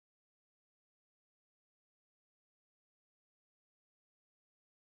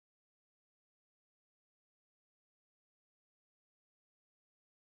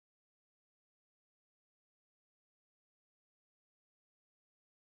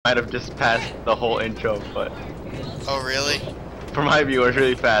Might have just passed the whole intro, but Oh, really? for my viewers,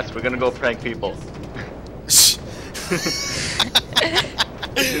 really fast. We're gonna go prank people.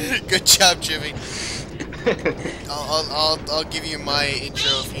 Good job, Jimmy. I'll give you my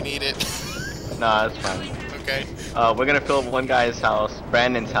intro if you need it. Nah, that's fine. Okay. We're gonna fill one guy's house,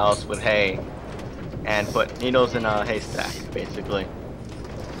 Brandon's house, with hay, and put needles in a haystack, basically.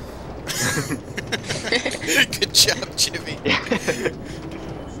 Good job, Jimmy.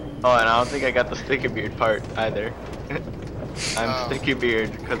 Oh, and I don't think I got the sticky beard part either. I'm sticky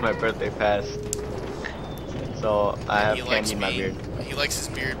beard because my birthday passed. So I have candy in my beard. He likes his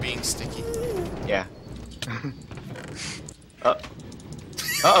beard being sticky. Yeah. Uh-oh.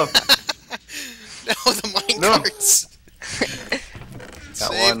 No, the minecarts.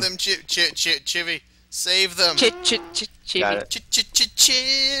 Save them, Chivy. Save them. Got it.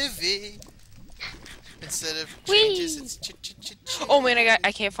 Chivy. Instead of changes, it's Chivy. Oh man,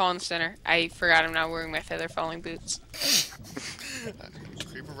 I can't fall in the center. I forgot I'm not wearing my feather falling boots.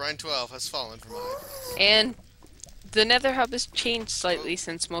 Creeper Ryan 12 has fallen from high. And the Nether hub has changed slightly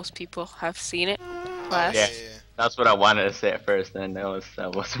since most people have seen it. Last. Yeah. That's what I wanted to say at first, and I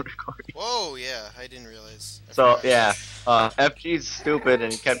wasn't recording. Whoa, yeah, I didn't realize. So yeah, FG's stupid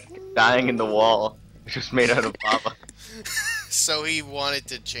and he kept dying in the wall, which was made out of lava. So he wanted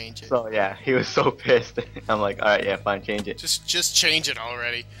to change it. So yeah, he was so pissed. I'm like, all right, yeah, fine, change it. Just change it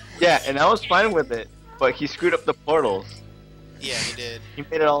already. Yeah, and I was fine with it, but he screwed up the portals. Yeah, he did. He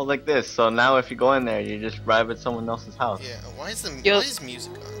made it all like this, so now if you go in there, you just arrive at someone else's house. Yeah, why is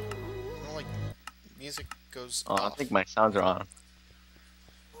music on? I don't like music goes Oh, off. I think my sounds are on.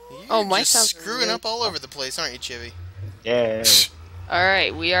 Oh, my just sounds screwing really up all over the place, aren't you, Chivy? Yeah.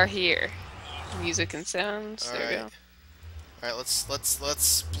 Alright, we are here. Music and sounds. There we go. Alright, let's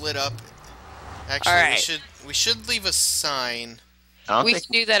split up. Actually, we should leave a sign. We can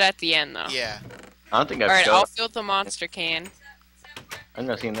do that at the end, though. Yeah. I don't think I've Alright, showed I'll up. fill the monster can. I've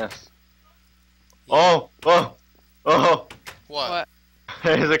never seen this. Oh! Oh! Oh! What?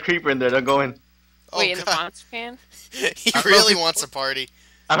 There's a creeper in there, don't go in. Oh, Wait, in the God. monster can? He really wants a party.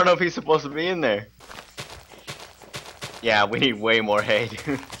 I don't know if he's supposed to be in there. Yeah, we need way more hay,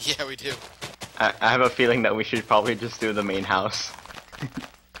 dude. Yeah, we do. I have a feeling that we should probably just do the main house.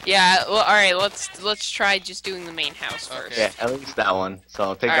 Yeah, well, alright, let's try just doing the main house first. Yeah, at least that one. So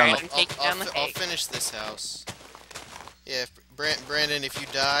I'll take down Alright, the... take down the I'll hay. finish this house. Yeah, Brandon, if you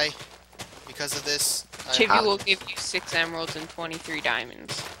die because of this, Chivy will give you 6 emeralds and 23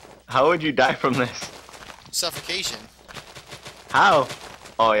 diamonds. How would you die from this? suffocation. How?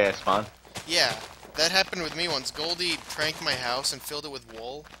 Oh yeah, spawn. Yeah, that happened with me once. Goldie pranked my house and filled it with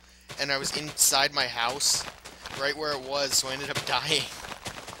wool, and I was inside my house, right where it was, so I ended up dying.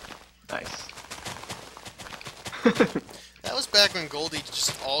 Nice. That was back when Goldie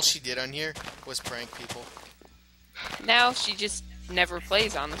just all she did on here was prank people. Now she just never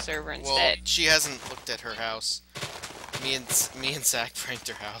plays on the server instead. Well, she hasn't looked at her house. Me and Zach pranked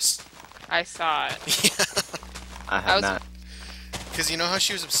her house. I saw it. Yeah. I have not. Because you know how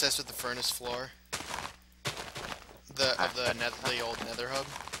she was obsessed with the furnace floor? The old Nether hub?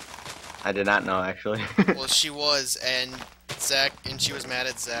 I did not know, actually. Well, she was, and she was mad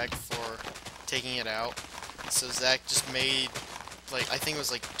at Zach for taking it out. So Zach just made, like, I think it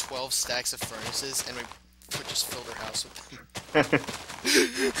was like 12 stacks of furnaces, and we just filled her house with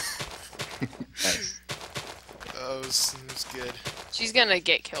them. Nice. Oh, it was good. She's gonna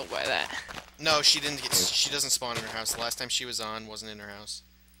get killed by that. No, she didn't get. She doesn't spawn in her house. The last time she was on wasn't in her house.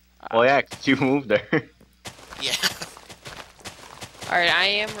 Well, yeah, 'cause you moved her. Yeah. Alright, I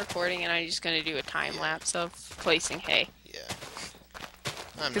am recording and I'm just gonna do a time lapse of placing hay. Yeah.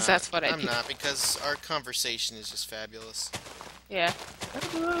 Because that's what I I'm do. not, because our conversation is just fabulous. Yeah.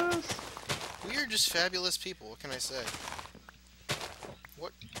 We are just fabulous people. What can I say?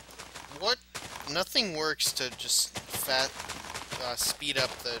 What? Nothing works to just speed up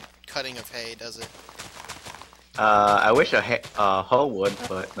the cutting of hay, does it? I wish a hoe would,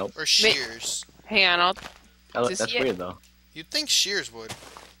 but nope. Or shears. Hang on, That's weird, though. You'd think shears would.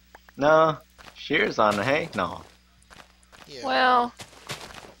 No. Shears on the hay? No. Yeah. well,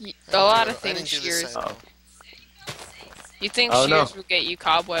 a lot of I didn't things do the shears. same. You think Oh, shears no. would get you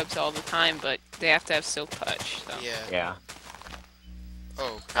cobwebs all the time, but they have to have silk touch. So. Yeah. Yeah.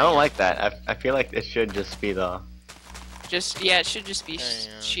 Oh. I don't like that. I feel like it should just be the... Yeah, it should just be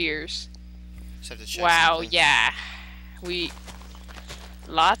Hang on. shears. Just have to check Wow, something. yeah.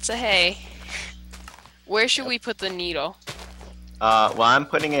 Lots of hay. Where should we put the needle? Well, I'm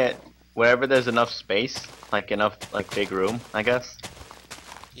putting it wherever there's enough space, like big room, I guess.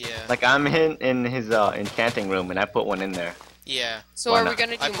 Yeah. Like I'm in his enchanting room, and I put one in there. Yeah. So Why are we not?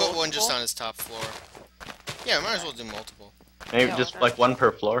 gonna do I put multiple? one just on his top floor. Yeah, we might as well do multiple. Maybe Yeah, just why not? like one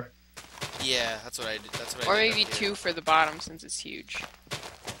per floor. Yeah, that's what I did. That's what Or I did maybe up here. 2 for the bottom since it's huge.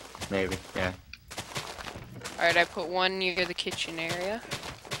 Maybe, yeah. Alright, I put one near the kitchen area.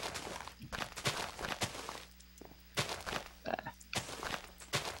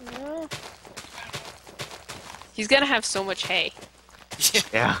 Oh. He's gonna have so much hay. Yeah.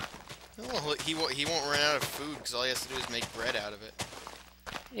 Yeah. Well, he won't run out of food because all he has to do is make bread out of it.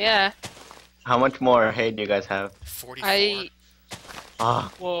 Yeah. How much more hay do you guys have? 44.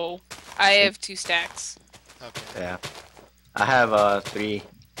 Ah, Whoa. I have 2 stacks. Okay. yeah. I have 3.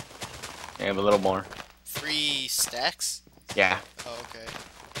 I have a little more. 3 stacks? Yeah. Oh, okay.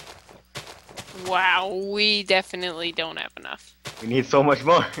 Wow, we definitely don't have enough. We need so much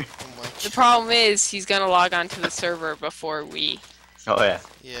more. Oh my The god. problem is he's gonna log on to the server before we. Oh yeah.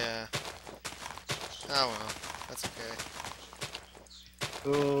 Yeah. Oh well. That's okay.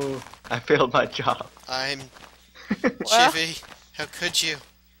 Ooh, I failed my job. I'm Well, Chivy. How could you?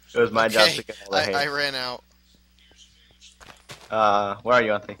 It was my job Okay. to get all the hay. I ran out. Where are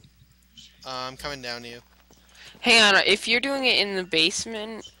you, Unthy? I'm coming down to you. hang on, if you're doing it in the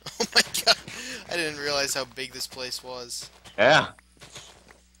basement, Oh my god. I didn't realize how big this place was. Yeah.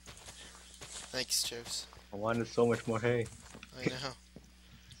 Thanks, Chips. I wanted so much more hay. I know.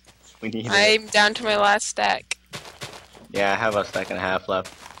 We need it. I'm down to my last stack. Yeah, I have a stack and a half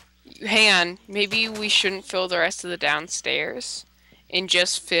left. Hang on, maybe we shouldn't fill the rest of the downstairs and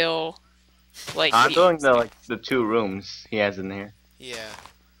just fill like I'm doing the 2 rooms he has in there. Yeah.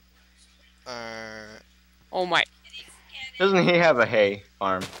 Oh my, Doesn't he have a hay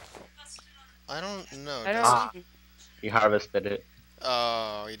farm? I don't know. I don't. Ah. He harvested it.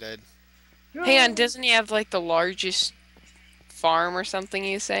 Oh, he did. Hang on, doesn't he have like the largest farm or something?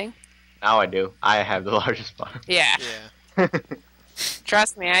 You saying? Now I do. I have the largest farm. Yeah. Yeah.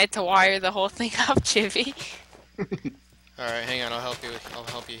 Trust me, I had to wire the whole thing up, Chivy. Alright, hang on, I'll help you. I'll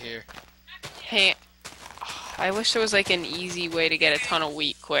help you here. Hey, I wish there was like an easy way to get a ton of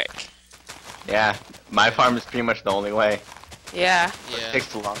wheat quick. Yeah, my farm is pretty much the only way. Yeah. It Yeah.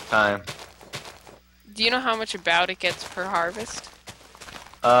 takes a long time. Do you know how much about it gets per harvest?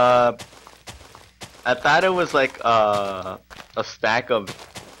 I thought it was like a stack of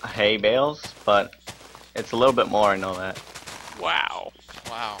hay bales, but it's a little bit more. I know that. Wow.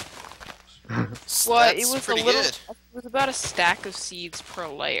 Wow. Well, That's it was a pretty little. good. It was about a stack of seeds per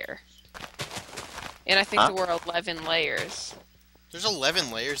layer, and I think Huh? there were 11 layers. There's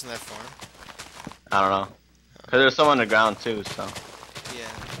 11 layers in that farm. I don't know, cause there's some underground too. So Yeah.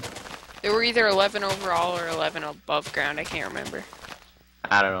 There were either 11 overall or 11 above ground. I can't remember.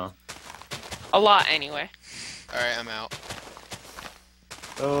 I don't know. A lot anyway. Alright, I'm out.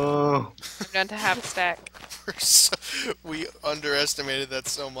 Oh, I'm down to half a stack. We underestimated that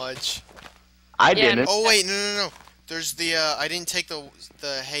so much. I Yeah, didn't. Oh wait, no. There's the I didn't take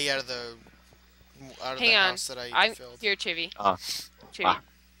the hay out of the Hang on. house that I I'm filled. here, Chivy. Oh. Chivy. Ah.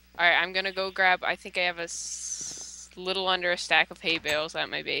 Alright, I'm gonna go grab. I think I have a little under a stack of hay bales at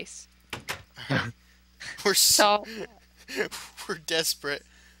my base. We're So, we're desperate.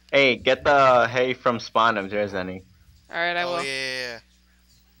 Hey, get the hay from spawn if there's any. alright, I Oh will. yeah.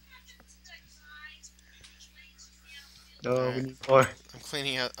 No, Alright. we need more.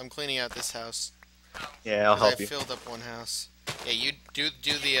 I'm cleaning out this house. Yeah, I'll 'Cause help I you. filled up one house. Yeah, you do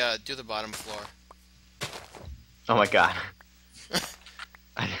the bottom floor. Oh my god.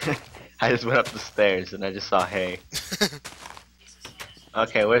 I just went up the stairs and I just saw hay.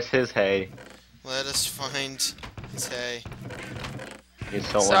 Okay, where's his hay? Let us find his hay. He's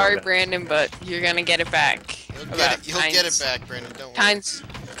so Sorry, loud. Brandon, but you're gonna get it back. You'll get it back, Brandon. Don't worry. Times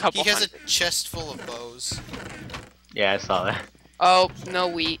a couple He has hundred. a chest full of bows. Yeah, I saw that. Oh, no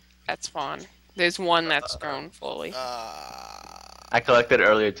wheat at spawn. There's one that's grown fully. I collected it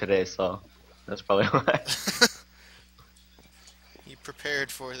earlier today, so that's probably why. He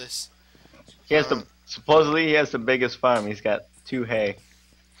prepared for this. He has supposedly he has the biggest farm. He's got 2 hay.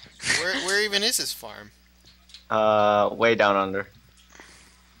 Where even is his farm? Way down under.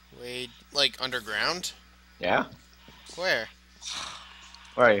 Wait, like underground? Yeah? Where?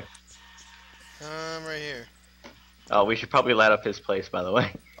 Where are you? Right here. Oh, we should probably light up his place, by the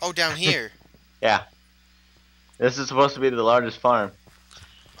way. Oh, down here. Yeah. This is supposed to be the largest farm.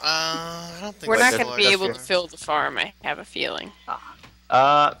 I don't think We're that's not the gonna be largest able to farm. fill the farm, I have a feeling.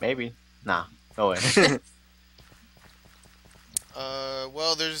 Maybe. Nah. No way.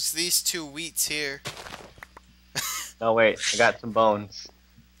 Well, there's these 2 wheats here. No, wait. I got some bones.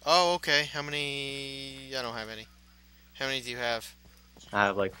 Oh, okay. How many? I don't have any. How many do you have? I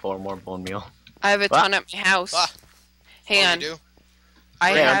have like 4 more bone meal. I have a ton at my house. Ah. Hang on. You do?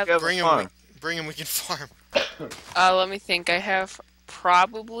 I Yeah, have. you have a Bring him. farm. Bring him. We can farm. Let me think. I have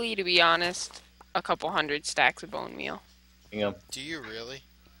probably, to be honest, a couple hundred stacks of bone meal. You Do you really?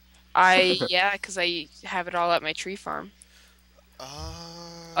 Yeah, because I have it all at my tree farm.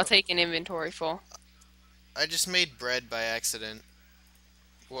 I'll Uh, take an inventory full. I just made bread by accident.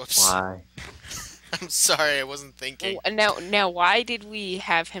 Whoops. Why? I'm sorry, I wasn't thinking. Now, why did we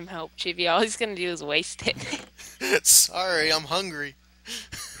have him help Chibi? All he's gonna do is waste it. Sorry, I'm hungry.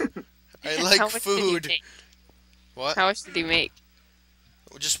 I like How much did you food. make? What? How much did you make?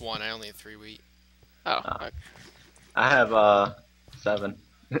 Well, just one. I only had 3 wheat. Oh, Ah. okay. I have 7.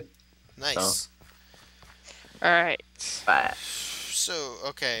 Nice. All right. 5. So,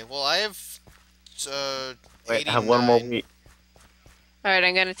 okay. Well, I have Wait, I have 1 more 89. wheat. All right,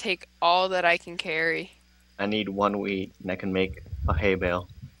 I'm gonna take all that I can carry. I need 1 wheat, and I can make a hay bale.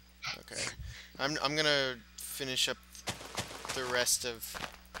 Okay. I'm gonna finish up the rest of.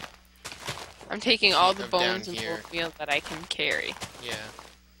 I'm taking all the Of down bones and here. bone meal that I can carry. Yeah.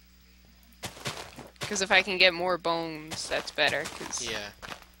 Because if I can get more bones, that's better. Cause Yeah.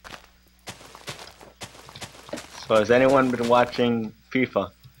 So has anyone been watching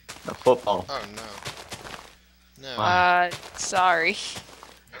FIFA, the football? Oh no. No. Sorry.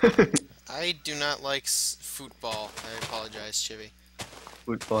 I do not like football. I apologize, Chibi.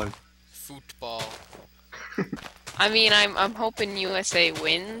 Football. Football. I mean, I'm hoping USA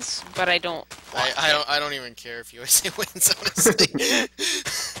wins, but I don't. I don't even care if USA wins, honestly.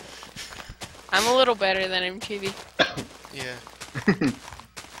 I'm a little better than him, Chibi. Yeah.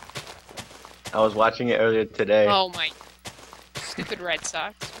 I was watching it earlier today. Oh my. Stupid Red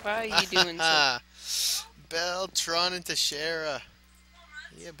Sox. Why are you doing so? Beltron and Teixeira.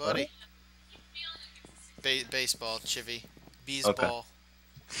 Yeah, buddy. Baseball, Chivy. Beesball.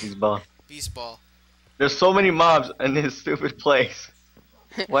 He's ball. Beesball. There's so many mobs in this stupid place.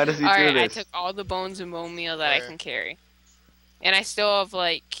 Why does he do Alright, I this? took all the bones and bone meal that I Where? can carry. And I still have,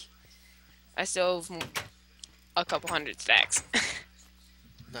 like... I still have a couple hundred stacks.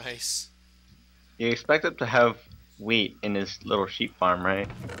 Nice. You expect him to have wheat in his little sheep farm, right?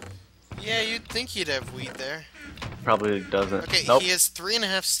 Yeah, you'd think he'd have wheat there. Probably doesn't. Okay, Nope. he has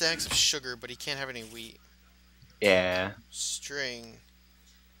 3.5 stacks of sugar, but he can't have any wheat. Yeah. String.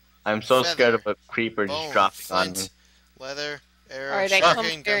 I'm so Feather, scared of a creeper Bone. just dropping on me. Flint. Leather. Arrow. Alright, I come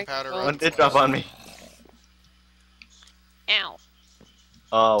Sugarcane. carrying Gunpowder. bones. One did drop on me. Ow.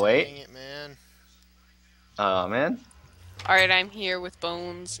 Oh, Dang wait. it, man. Oh, man. Alright, I'm here with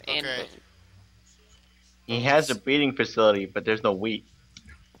bones and Okay. bone. He has a breeding facility, but there's no wheat.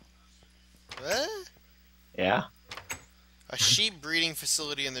 What? Yeah? A sheep breeding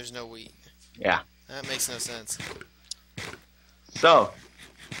facility and there's no wheat. Yeah. That makes no sense. So,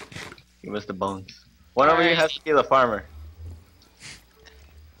 give us the bones. One of you Alright. has to be the farmer.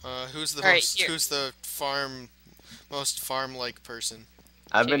 Who's the Alright, host? here. Who's the most farm-like person?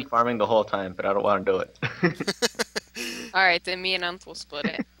 I've been farming the whole time, but I don't want to do it. Alright, then me and Unth will split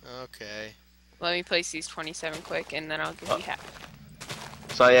it. Okay. Let me place these 27 quick, and then I'll give you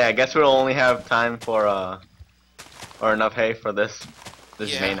half. So yeah, I guess we'll only have time for or enough hay for this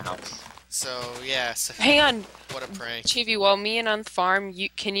Yeah. main house. So yeah. So, Hang on, what a prank. Chibi, while me and Unth farm,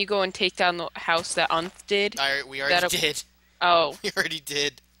 can you go and take down the house that Unth did? We already That'll- did. Oh, We already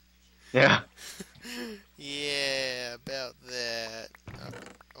did. Yeah. Yeah, about that.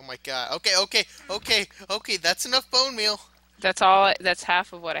 Oh my god. Okay. That's enough bone meal. that's all. That's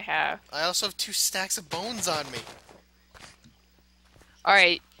half of what I have. I also have 2 stacks of bones on me.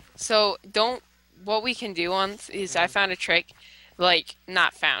 Alright, so what we can do, Unth, is I found a trick. Like,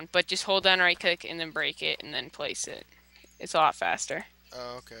 not found, but just hold down right click and then break it and then place it. It's a lot faster.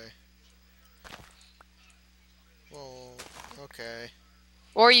 Oh, okay. Well, okay.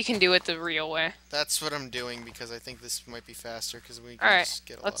 Or you can do it the real way. That's what I'm doing because I think this might be faster because we can Alright, just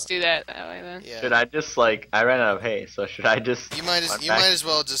get a let's lot. do that way then. Yeah. Should I just I ran out of hay, so should I just? You might run back? as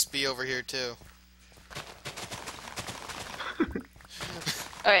well just be over here too.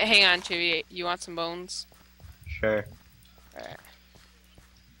 Alright, hang on, Chibi. You want some bones? Sure. Alright.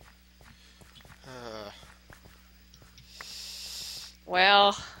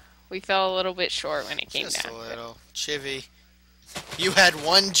 Well, we fell a little bit short when it came Just down. a to it. little. Chivy, you had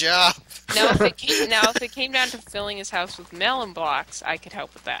one job. Now, if it came down to filling his house with melon blocks, I could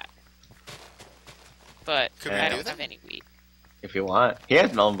help with that. But Could we I do don't that? have any wheat. If you want, he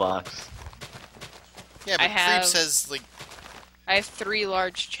has melon blocks. Yeah, I but have- Creep says like, I have 3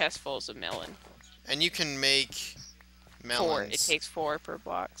 large chestfuls of melon. and you can make 4. melons. It takes 4 per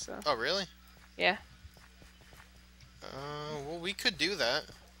block, so. Oh really? Yeah. Well, we could do that.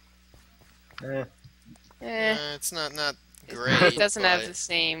 Eh. It's not It great, doesn't have but the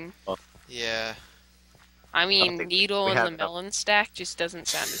same. yeah. I I don't mean, think needle we in have the enough. melon stack just doesn't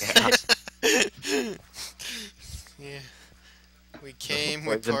sound as Yeah. good. Yeah. We came,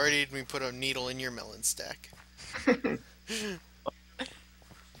 we Poison. partied, we put a needle in your melon stack. Should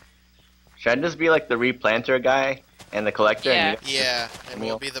I just be like the replanter guy and the collector, and you Yeah. guys Yeah, just and we'll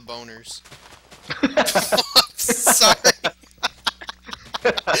meal? be the boners. I'm sorry.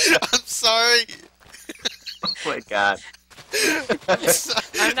 I'm sorry. Oh my god. I'm sorry.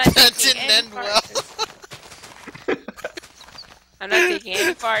 I'm not That taking didn't any end part well. of this. I'm not taking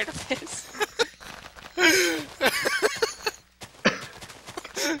any part of this.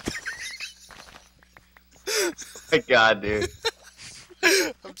 My god, dude.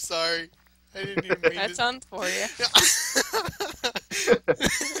 I'm sorry. I didn't even mean That's to. on for you.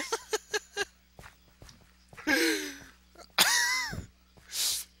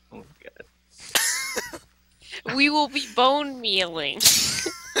 Oh my god. We will be bone mealing.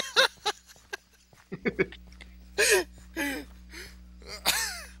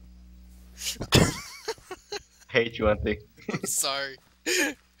 I hate you, Unthy. I'm sorry.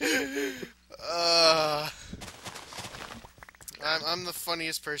 Uh, I'm the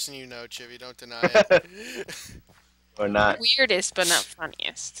funniest person you know, Chivy. Don't deny it. Or not. Weirdest, but not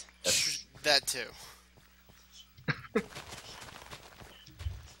funniest. That too.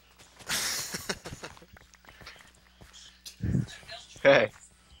 Okay.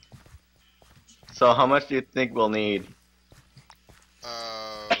 So how much do you think we'll need? A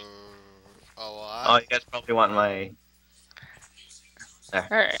Oh, lot. you guys probably want my...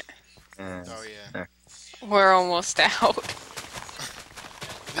 Alright. Oh yeah. We're almost out.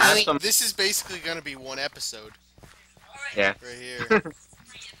 I have This, some... this is basically gonna be one episode Yeah. right here.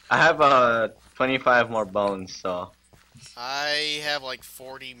 I have 25 more bones, so... I have like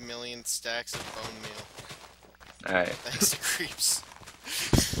 40 million stacks of bone meal. Alright. Thanks to creeps.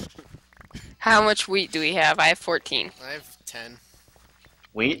 How much wheat do we have? I have 14. I have 10.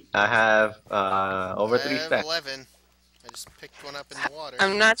 Wheat, I have over I 3 have stacks. 11. I just picked one up in the water.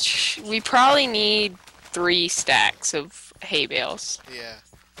 I'm not we probably need 3 stacks of hay bales. Yeah.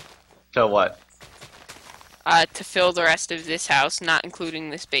 So what? To fill the rest of this house, not including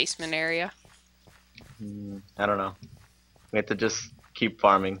this basement area. I don't know. We have to just keep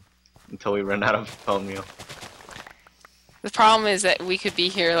farming until we run out of bone meal. The problem is that we could be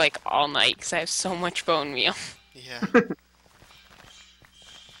here like all night because I have so much bone meal. Yeah.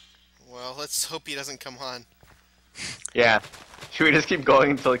 Well, let's hope he doesn't come on. Yeah. Should we just keep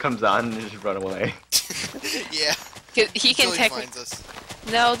going until it comes on and just run away? Yeah. 'Cause he can Until he technically. finds us.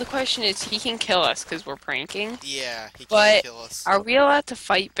 No, the question is he can kill us because we're pranking. Yeah, he But can't kill us. are we allowed to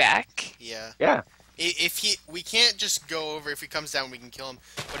fight back? Yeah. Yeah. If he, we can't just go over. If he comes down, we can kill him.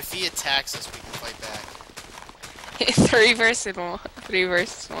 But if he attacks us, we can fight back. 3 versus 1. 3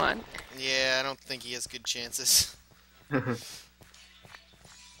 versus 1. Yeah, I don't think he has good chances.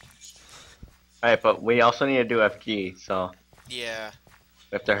 Alright, but we also need to do FG, so Yeah.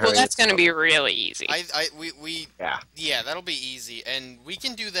 we have to hurry. Well, that's gonna be really easy. Yeah, that'll be easy, and we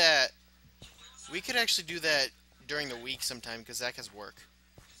can do that. We could actually do that during the week sometime because Zach has work.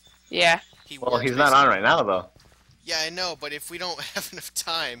 Yeah. Well, he's not on right now, though. Yeah, I know, but if we don't have enough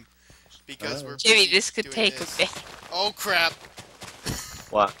time, because we're Jimmy, busy this could doing take this. a bit. Oh crap!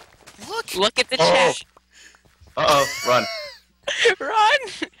 What? Look! Look at the Oh. chat. Uh-oh, run. Run!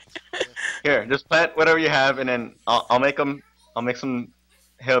 Here, just plant whatever you have, and then I'll make them. I'll make some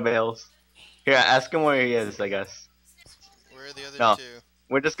hay bales. Here, ask him where he is. I guess. Where are the other No. two?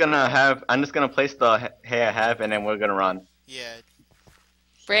 We're just gonna have. I'm just gonna place the hay I have, and then we're gonna run. Yeah.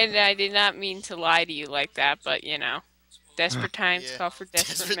 Brandon, I did not mean to lie to you like that, but you know, desperate times Yeah. call for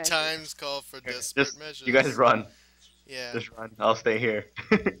desperate Desperate measures. times call for Here, desperate just measures. you guys run. Yeah. Just run. I'll stay here.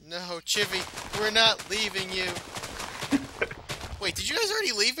 No, Chivy, we're not leaving you. Wait, did you guys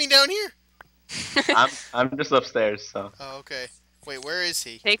already leave me down here? I'm just upstairs, so. Oh, okay. Wait, where is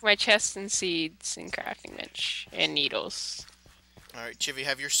he? Take my chest and seeds and crafting bench and needles. Alright, Chivy,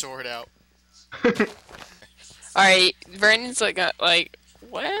 have your sword out. Alright, Brandon's like,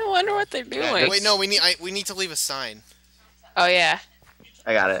 what? I wonder what they're Yeah, doing. Wait, no, we need to leave a sign. Oh yeah.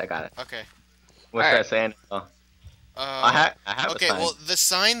 I got it. Okay. What's Alright. that saying? Oh, I have Okay, a sign. well, the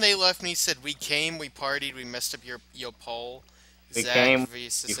sign they left me said, "We came, we partied, we messed up your pole." We Zach came,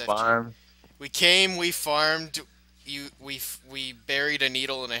 vs. you SFG. farm. We came, we farmed, we buried a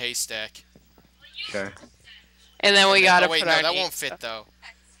needle in a haystack. Sure. And then we gotta Oh, wait, put no, our that names won't fit up. though.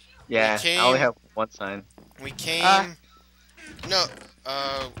 Yeah, came- I only have one sign. We came. No,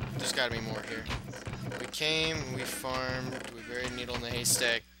 there's gotta be more here. We came, we farmed, we buried a needle in the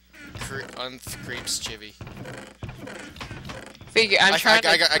haystack. Creeps Chivy. Figure. I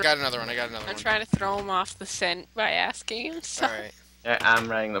got another one. I'm trying to throw him off the scent by asking him. So. All right. Yeah, I'm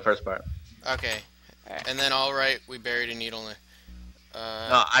writing the first part. Okay. Right. And then I'll write we buried a needle in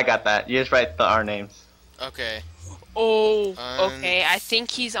No, I got that. You just write our names. Okay. Oh, okay. I think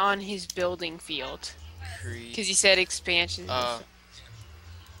he's on his building field. Because he said expansion.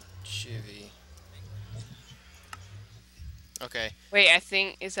 Chivy. Okay. Wait, I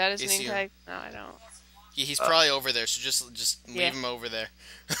think is that his Is name he- tag? No, I don't. He's probably over there, so just leave him over there.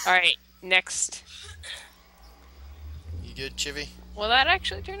 All right, next. You good, Chivy? Well, that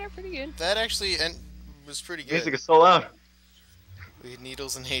actually turned out pretty good. That actually was pretty good. Music is so loud. We had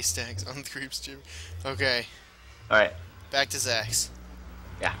needles and haystacks on the creeps, Chivy. Okay. All right. Back to Zach's.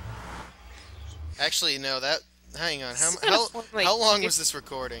 Yeah. Actually, no. Hang on. This is gonna form, like, How long was this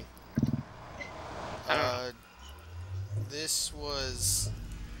recording? I don't know. This was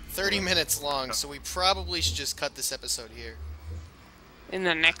 30 minutes long, so we probably should just cut this episode here. In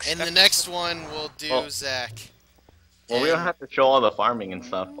the next. And the next one we'll do Zach. Well, we don't have to show all the farming and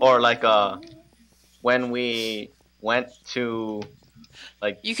stuff, or like when we went to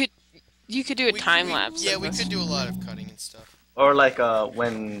like. You could do a time lapse. Yeah, we could do a lot of cutting and stuff. Or like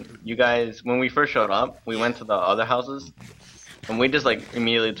when we first showed up, we went to the other houses, and we just like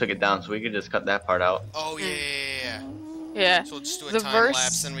immediately took it down, so we could just cut that part out. Oh yeah. Yeah. So we'll just do a The time verse-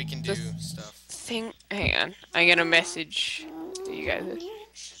 lapse, and we can do stuff. Hang on. I got a message to you guys.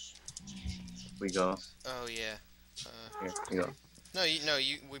 We go. Oh yeah. Here we go. No,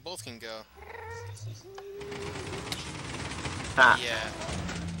 we both can go. Ha. Yeah.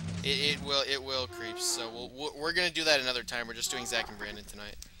 It will creeps. So we're gonna do that another time. We're just doing Zach and Brandon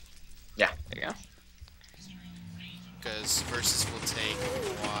tonight. Yeah. There you go. Because versus will take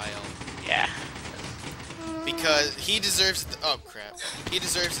a while. Yeah. Because he deserves it. Oh crap. He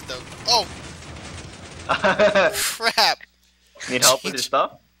deserves it though. Oh crap. Need help with your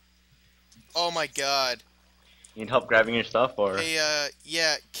stuff? Oh my god. Need help grabbing your stuff, or? Hey,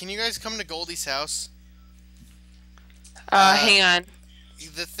 yeah. Can you guys come to Goldie's house? Hang on.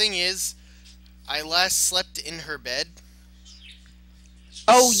 The thing is, I last slept in her bed.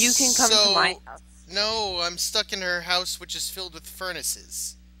 Oh, you can come to my house. No, I'm stuck in her house, which is filled with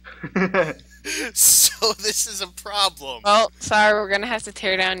furnaces. So this is a problem. Well, sorry, we're gonna have to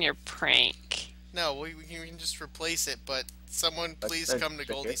tear down your prank. No, we can just replace it, but someone please That's come to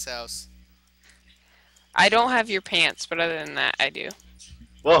Goldie's house. I don't have your pants, but other than that, I do.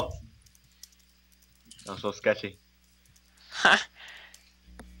 Whoa. That was so sketchy. Huh.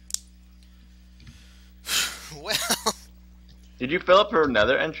 Well, Did you fill up her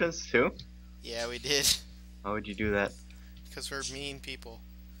nether entrance too? yeah, we did. How would you do that? Because we're mean people.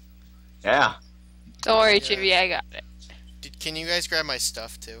 Yeah. Don't worry, Yeah. Chibi, I got it. Can you guys grab my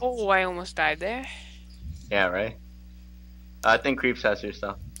stuff too? Oh, I almost died there. Yeah, right? I think Creeps has your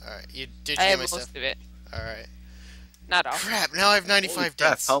stuff. Alright, did you I get have my most stuff? of it. Alright. Not all. Crap, now I have 95 Holy crap,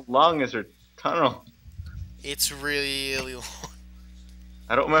 deaths. how long is her tunnel? It's really long.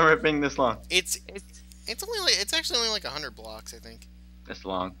 I don't remember it being this long. It's actually only like 100 blocks, I think. This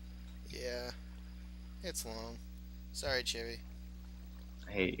long. Yeah. It's long. Sorry, Chivy.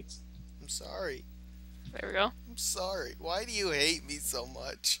 I hate you. I'm sorry. There we go. I'm sorry. Why do you hate me so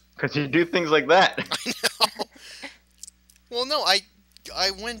much? Because you do things like that. I know. Well, no, I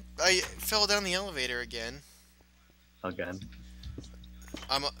fell down the elevator again. Again.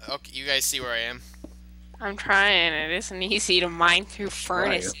 Okay, you guys see where I am? I'm trying. It isn't easy to mine through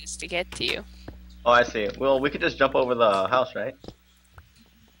furnaces to get to you. Oh, I see. Well, we could just jump over the house, right?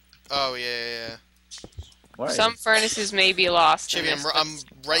 Oh, yeah. Where are Some you? furnaces may be lost. in Chivy, this, I'm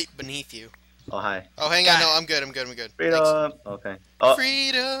right beneath you. Oh, hi. Oh, hang on. No, I'm good. I'm good. Thanks. Freedom. Okay. Oh,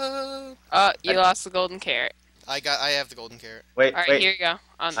 Freedom! Oh, you lost the golden carrot. I have the golden carrot. wait, Alright, wait. here you go.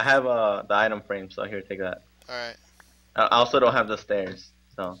 I have the item frame, so here, take that. Alright. I also don't have the stairs,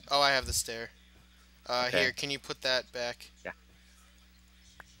 so. Oh, I have the stair. Okay. Here, can you put that back? Yeah.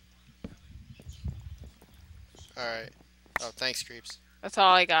 Alright. Oh, thanks, Creeps. That's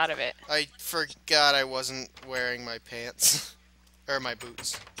all I got of it. I forgot I wasn't wearing my pants. Or my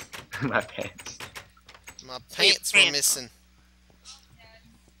boots. My pants. My pants were pants. missing.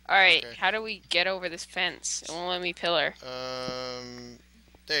 Alright, Okay. how do we get over this fence? It won't let me pillar.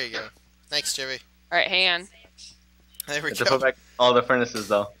 There you go. Thanks, Chivy. Alright, hang on. There we Have to go. put back all the furnaces,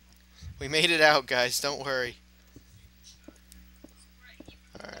 though. We made it out, guys. Don't worry.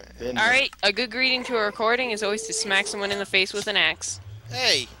 Alright. Alright, a good greeting to a recording is always to smack someone in the face with an axe.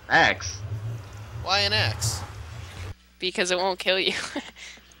 Hey, Axe. why an axe? Because it won't kill you.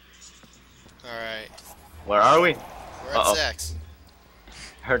 Alright. Where are we? We're at Uh-oh. Zach's.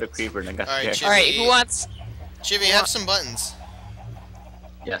 heard a creeper and I got Alright, scared. Alright, who wants... Chivy, have some buttons.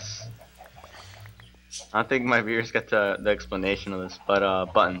 Yes. I don't think my viewers get the explanation of this, but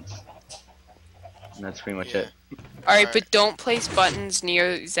buttons. And that's pretty much it. Alright, but don't place buttons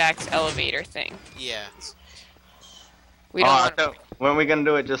near Zach's elevator thing. Yeah. We don't want... Weren't we gonna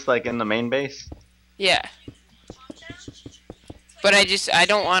do it just like in the main base? Yeah. But I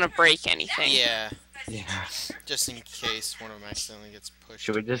don't want to break anything. Yeah. Yeah. Just in case one of them accidentally gets pushed.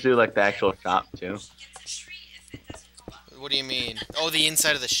 Should we just do like the actual shop too? What do you mean? Oh, the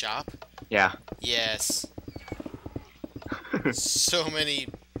inside of the shop? Yeah. Yes. So many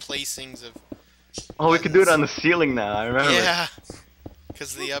placings of... Oh, we could do it on the ceiling now, I remember. Yeah.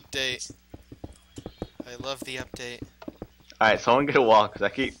 Because of the update. I love the update. Alright, someone get a wall,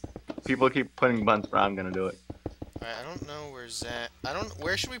 because people keep putting buttons where I'm gonna do it. Alright, I don't know where's that.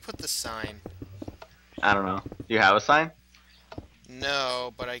 Where should we put the sign? I don't know. Do you have a sign?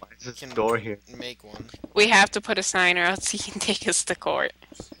 No, but I There's can a door here. make one. We have to put a sign or else he can take us to court.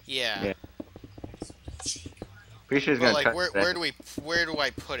 Yeah. Yeah. Pretty sure he's But gonna like, try where do I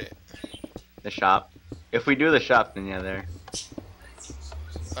put it? the shop. If we do the shop, then yeah, there.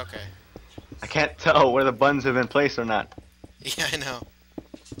 Okay. I can't tell where the buttons have been placed or not. Yeah, I know.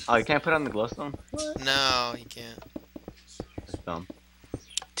 Oh, you can't put it on the glowstone? No, you can't. That's dumb.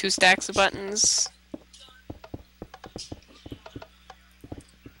 2 stacks of buttons.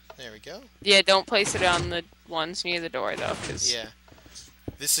 There we go. Yeah, don't place it on the ones near the door though, because... Yeah.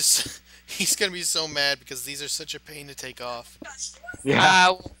 This is... He's gonna be so mad because these are such a pain to take off.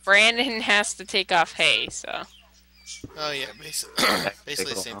 Yeah. Brandon has to take off hay, so... Oh yeah,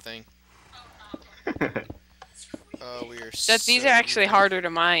 basically the same thing. We are These are actually harder to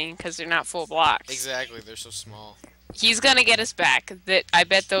mine because they're not full blocks. Exactly, they're so small. He's gonna get us back. I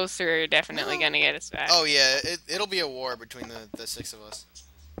bet those 3 are definitely gonna get us back. Oh yeah, it'll be a war between the 6 of us.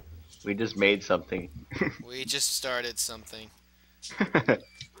 We just made something. We just started something.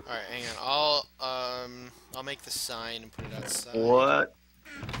 Alright, hang on. I'll make the sign and put it outside. What?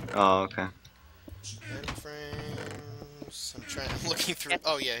 Oh, okay. And frames. I'm looking through.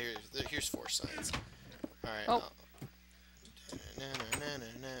 Oh yeah, here's 4 signs. Alright. Oh.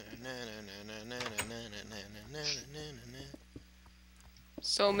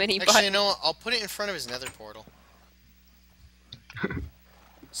 So many buttons. Actually, you know what? I'll put it in front of his nether portal.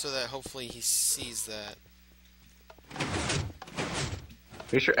 So that hopefully he sees that.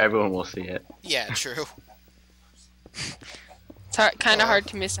 Pretty sure everyone will see it. Yeah, true. It's kind of hard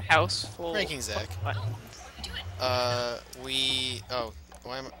to miss a house full. Ranking Zach. Oh,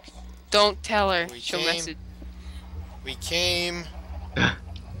 why am I... Don't tell her. We She'll came- message. We came...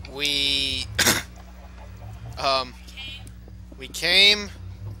 we... we came...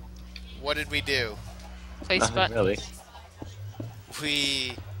 What did we do? Place Nothing button. really.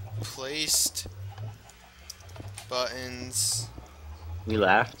 We placed buttons. We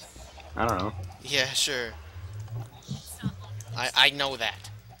laughed. I don't know. Yeah, sure. I know that.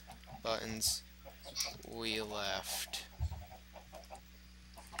 Buttons. We left.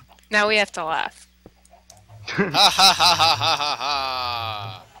 Now we have to laugh. Ha ha ha ha ha ha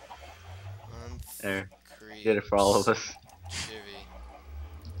ha! There. Did it for all of us. Chivy.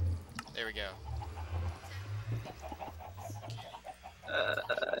 There we go.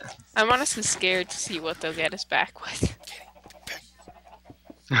 I'm honestly scared to see what they'll get us back with.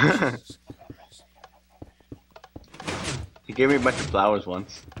 He gave me a bunch of flowers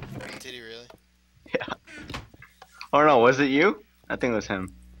once. Did he really? Yeah. Oh no, was it you? I think it was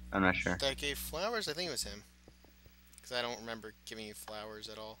him. I'm not sure. That gave flowers? I think it was him. Because I don't remember giving you flowers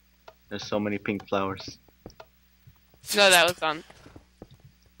at all. There's so many pink flowers. No, that was on.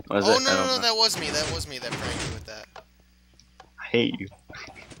 Was Oh, it? no, that was me. That was me that pranked you with that. I hate you.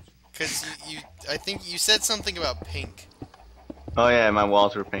 Because I think you said something about pink. Oh yeah, my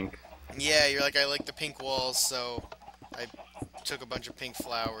walls were pink. Yeah, you're like, I like the pink walls, so I took a bunch of pink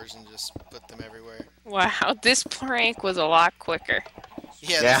flowers and just put them everywhere. Wow, this prank was a lot quicker.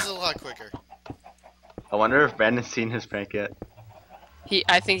 Yeah, Yeah. this is a lot quicker. I wonder if Brandon's seen his prank yet.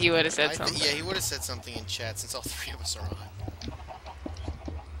 I think he would have said something. Yeah, he would have said something in chat since all 3 of us are on.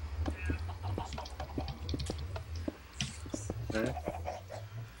 Huh?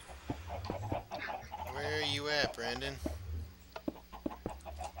 Where are you at, Brandon?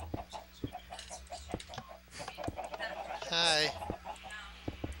 Hi.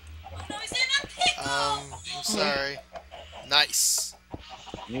 I'm sorry. Nice.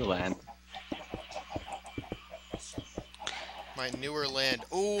 New land. My newer land.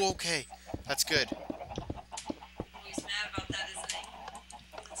 Oh, okay. That's good.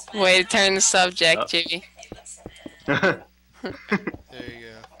 Way to turn the subject, Oh. Jimmy. There you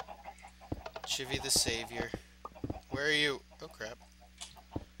go. Chivy the savior. Where are you? Oh crap.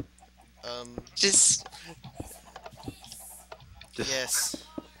 Just. Yes.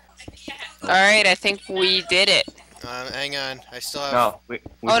 Alright, I think we did it. Hang on. I still have. No, we Oh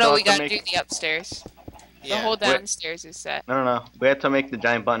still no, have we to gotta make. do the upstairs. The Yeah. whole downstairs is set. No. We have to make the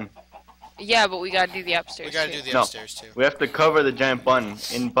giant button. Yeah, but we gotta do the upstairs. We gotta too. do the No. upstairs too. We have to cover the giant button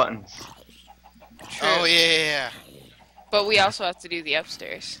in buttons. True. Oh yeah. But we also have to do the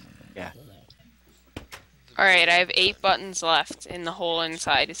upstairs. Yeah. Alright, I have 8 buttons left, and the whole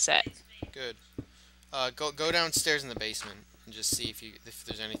inside is set. Good. Go downstairs in the basement and just see if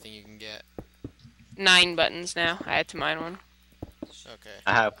there's anything you can get. 9 buttons now. I had to mine one. Okay.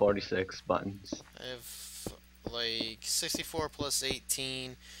 I have 46 buttons. I have like 64 plus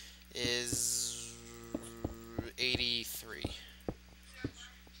 18 is 83.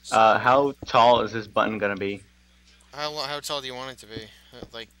 So, How tall is this button gonna be? how tall do you want it to be?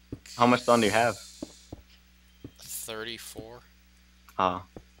 Like How much stone do you have? 34.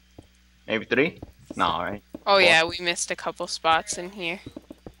 Maybe 3? No, right? Oh 4. yeah, we missed a couple spots in here.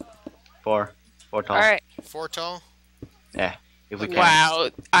 4 tall. Alright. 4 tall? Yeah, if we can. Wow,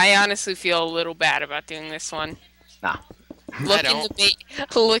 I honestly feel a little bad about doing this one. Nah. Look I in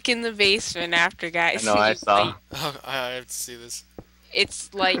look in the basement after, guys. I know, I saw. Like, Oh, I have to see this.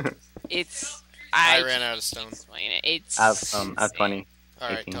 it's like it's. I ran out of stone. Explain it. It's. I have 20.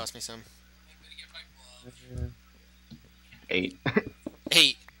 Alright, 18. toss me some. 8.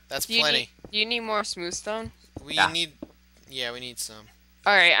 8. That's plenty. Do you need more smooth stone? We Yeah. need. Yeah, we need some.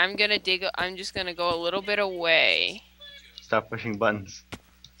 All right, I'm gonna dig. I'm just gonna go a little bit away. Stop pushing buttons.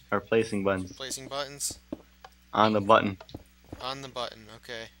 Or placing buttons. Placing buttons On the button. on the button.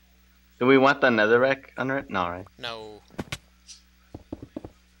 Okay. Do we want the netherrack under it? No, right? No.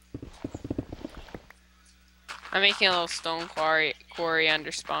 I'm making a little stone quarry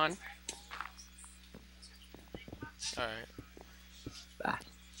under spawn. Alright.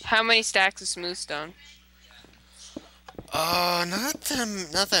 How many stacks of smooth stone? Not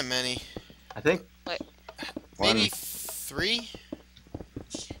that many. I think. What? Maybe 3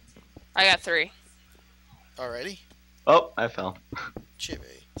 I got 3. already. Oh, I fell.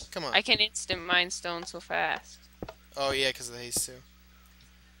 Chibi, come on. I can instant mine stone so fast. Oh yeah, because of the haste too.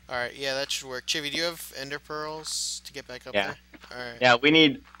 Alright, yeah, that should work. Chibi, do you have ender pearls to get back up Yeah. there? Alright. Yeah, we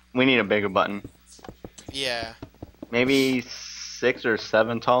need a bigger button. Yeah, Maybe 6 or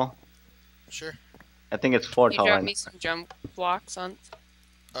 7 tall. sure. I think it's 4 You tall. drop Right? me some jump blocks on.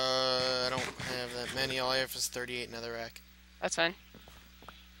 I don't have that many. All I have is 38 netherrack. That's fine.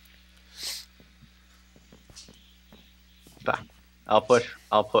 I'll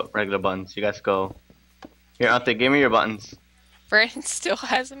put regular buttons. You guys go. Here, Unthy, give me your buttons. Brandon still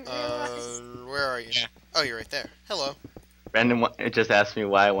hasn't realized. Where are you? Yeah. Oh, you're right there. Hello. Brandon just asked me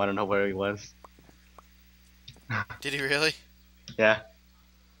why. I want to know where he was. Did he really? Yeah.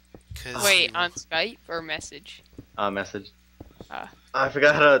 'Cause Wait, he- on Skype or message? Message. Ah. I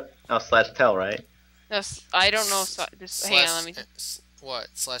forgot how to. Oh, slash tell, right? No, I don't know. So, just hang on, let me. What?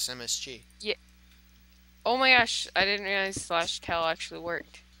 Slash MSG. Oh my gosh, I didn't realize slash tell actually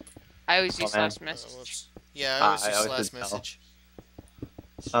worked. I always use man. slash message. Whoops. Yeah, I always I use always slash did tell. message.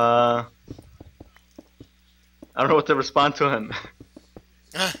 I don't know what to respond to him.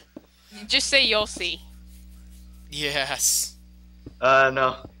 Just say you'll see. Yes.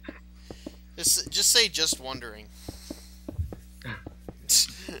 No. Just say just wondering.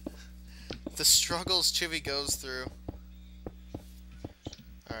 The struggles Chibi goes through.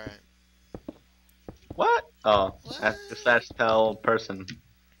 Alright. What? Oh, What? that's the slash tell person.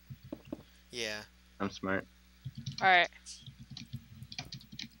 Yeah. I'm smart. Alright.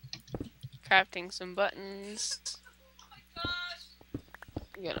 Crafting some buttons.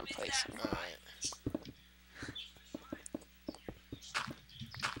 I'm gonna place them. Alright.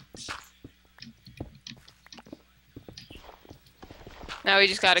 Now we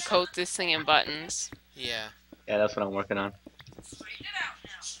just gotta coat this thing in buttons. Yeah. Yeah, that's what I'm working on.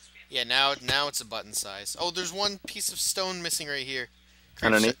 Yeah, now it's a button size. Oh, there's one piece of stone missing right here.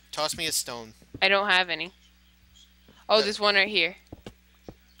 Underneath? Toss me a stone. I don't have any. Oh, there's one right here.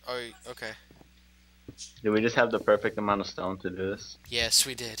 Oh, okay. Do we just have the perfect amount of stone to do this? Yes,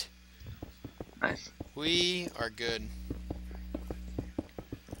 we did. Nice. We are good.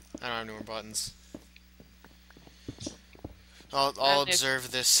 I don't have any more buttons. I'll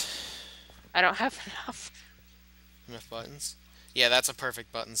observe this. I don't have enough. Enough buttons? Yeah, that's a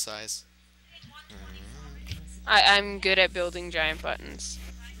perfect button size. I'm good at building giant buttons.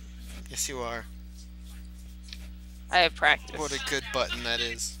 Yes, you are. I have practice. What a good button that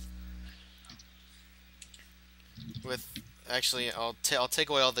is. With Actually, I'll take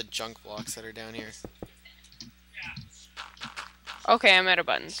away all the junk blocks that are down here. Okay, I'm out of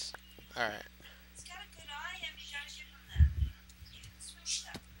buttons. All right.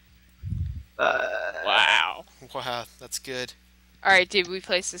 Wow. Wow, that's good. All right, did we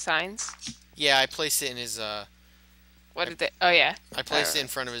place the signs? Yeah, I placed it in his What did they? Oh yeah. I placed it in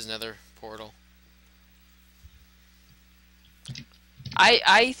front of his nether portal.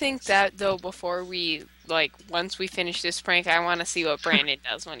 I think that though before we once we finish this prank, I want to see what Brandon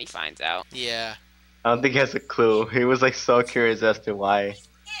does when he finds out. Yeah. I don't think he has a clue. He was like so curious as to why.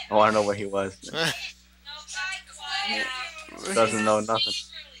 I want to know where he was. Doesn't know nothing.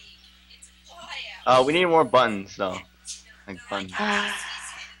 We need more buttons though. Like buttons. I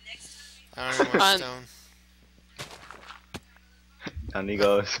don't know more stone. Down he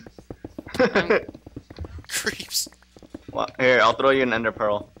goes. Creeps. Well, here, I'll throw you an ender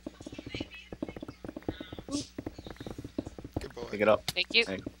pearl. Good boy. Pick it up. Thank you.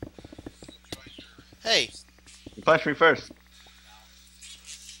 Hey. You punched me first.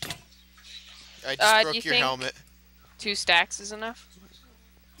 I just do broke you your think helmet. 2 stacks is enough?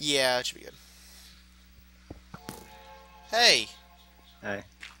 Yeah, it should be good. Hey. Hey.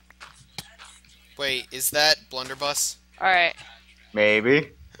 Wait, is that Blunderbuss? All right.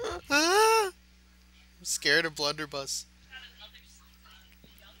 Maybe. I'm scared of Blunderbuss.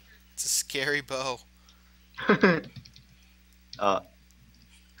 It's a scary bow. I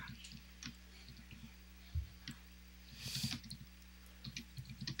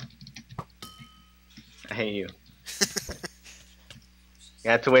hate you. You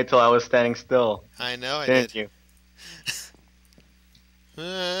had to wait till I was standing still. I know I Didn't did.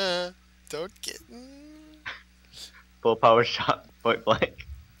 you? Don't get... Full power shot, point blank.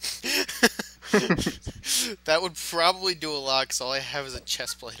 That would probably do a lot, because all I have is a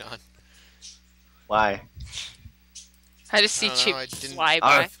chest plate on. Why? I just see I Chip didn't- fly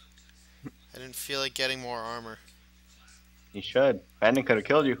by. I didn't feel like getting more armor. You should. Brandon could have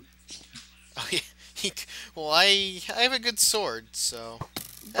killed you. Oh, yeah. Well, I have a good sword, so...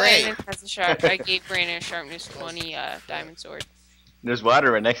 Brandon has a sharp. I gave Brandon a sharpness 20 diamond sword. There's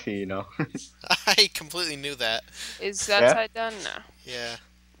water right next to you, you know. I completely knew that. Is that Yeah? side done? No. Yeah.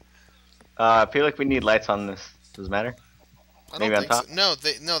 I feel like we need lights on this. Does it matter? I Maybe don't on think top?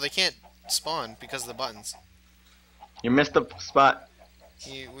 so. No, they can't spawn because of the buttons. You missed the spot.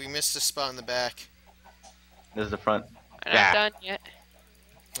 We missed a spot in the back. This is the front. I'm Yeah. not done yet.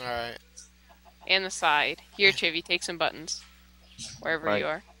 Alright. And the side. Here, Chivy, take some buttons. Wherever Right. you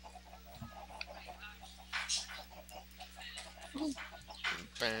are.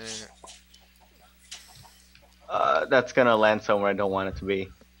 That's gonna land somewhere I don't want it to be.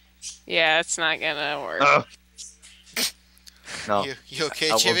 Yeah, it's not gonna work. Ugh. No. You okay,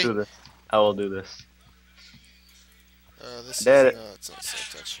 I will Chivy? do this. I will do this. This Did is... it. No, it's not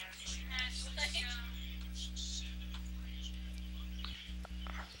soft touch.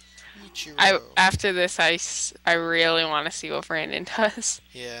 Ichiro. After this, I really want to see what Brandon does.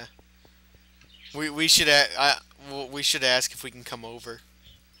 Yeah. We should we should ask if we can come over.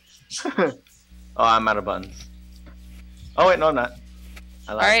 Oh, I'm out of buttons. Oh wait, no, I'm not.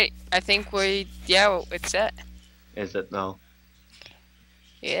 I lied. Alright, I think it's set. Is it though?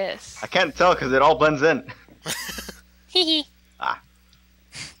 Yes. I can't tell because it all blends in. Hehe. Ah.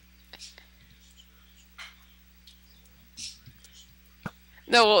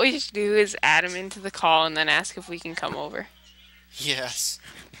 No, what we should do is add him into the call and then ask if we can come over. Yes.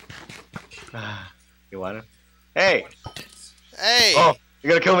 You want to? Hey! Hey! Oh,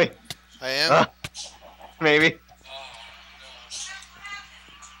 you're gonna kill me. I am? Maybe.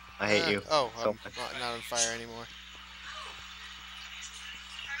 I hate you. Oh, so I'm much. not on fire anymore.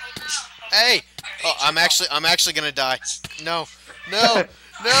 Hey! Oh, I'm actually gonna die. No. No!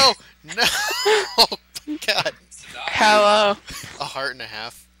 No! No! Oh my god. Hello. A heart and a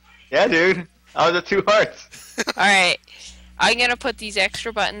half. Yeah, dude. I was at 2 hearts. Alright. I'm gonna put these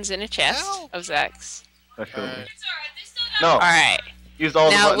extra buttons in a chest Ow. of Zach's. Don't shoot me. Alright. No. Alright. Used all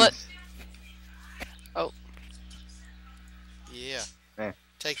Now the buttons. Yeah. Eh.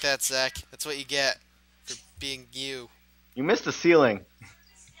 Take that, Zach. That's what you get for being you. You missed the ceiling.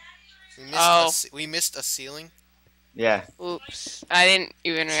 We missed a ceiling? Yeah. Oops. I didn't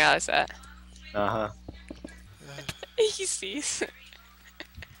even realize that. Uh-huh. He sees.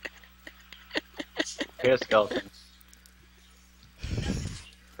 Here's a skeleton.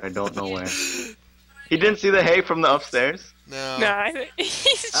 I don't know where. He didn't see the hay from the upstairs? No. No, he's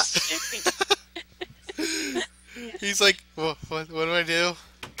shifting. He's like, what do I do?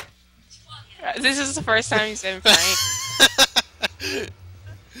 This is the first time he's been pranked.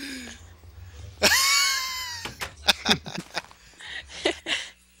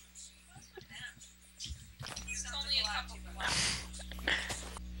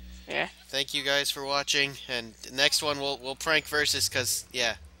 thank you guys for watching. And the next one we'll prank versus, cause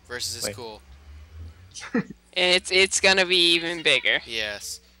yeah, versus is cool. It's gonna be even bigger.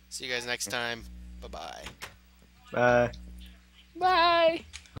 Yes. See you guys next time. Bye-bye. Bye. Bye.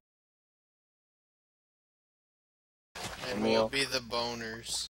 And we'll be the boners.